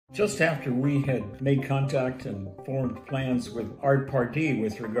Just after we had made contact and formed plans with Art Pardee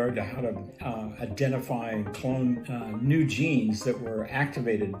with regard to how to identify and clone new genes that were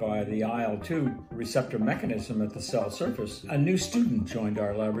activated by the IL-2 receptor mechanism at the cell surface, a new student joined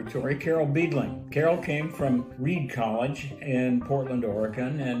our laboratory, Carol Beedling. Carol came from Reed College in Portland,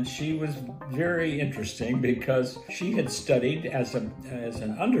 Oregon, and she was very interesting because she had studied as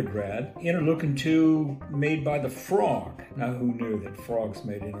an undergrad Interleukin 2 made by the frog. Now, who knew that frogs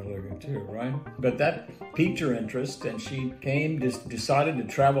made Interleukin 2, right? But that piqued her interest, and she decided to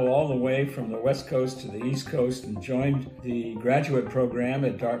travel all the way from the West Coast to the East Coast and joined the graduate program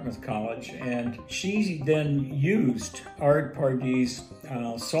at Dartmouth College. And she then used Art Pardee's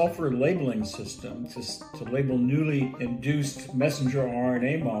sulfur labeling system to label newly induced messenger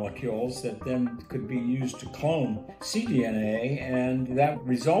RNA molecules that then could be used to clone cDNA, and that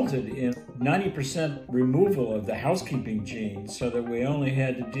resulted in 90% removal of the housekeeping genes, so that we only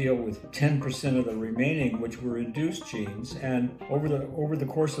had to deal with 10% of the remaining, which were induced genes. And over the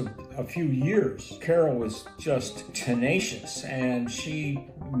course of a few years, Carol was just tenacious, and she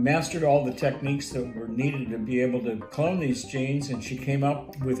mastered all the techniques that were needed to be able to clone these genes, and she came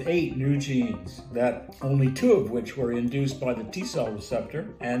up with 8 new genes, that only 2 of which were induced by the T-cell receptor.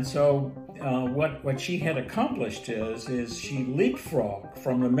 And so what she had accomplished is she leapfrogged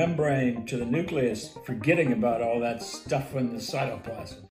from the membrane to the nucleus, forgetting about all that stuff in the cytoplasm.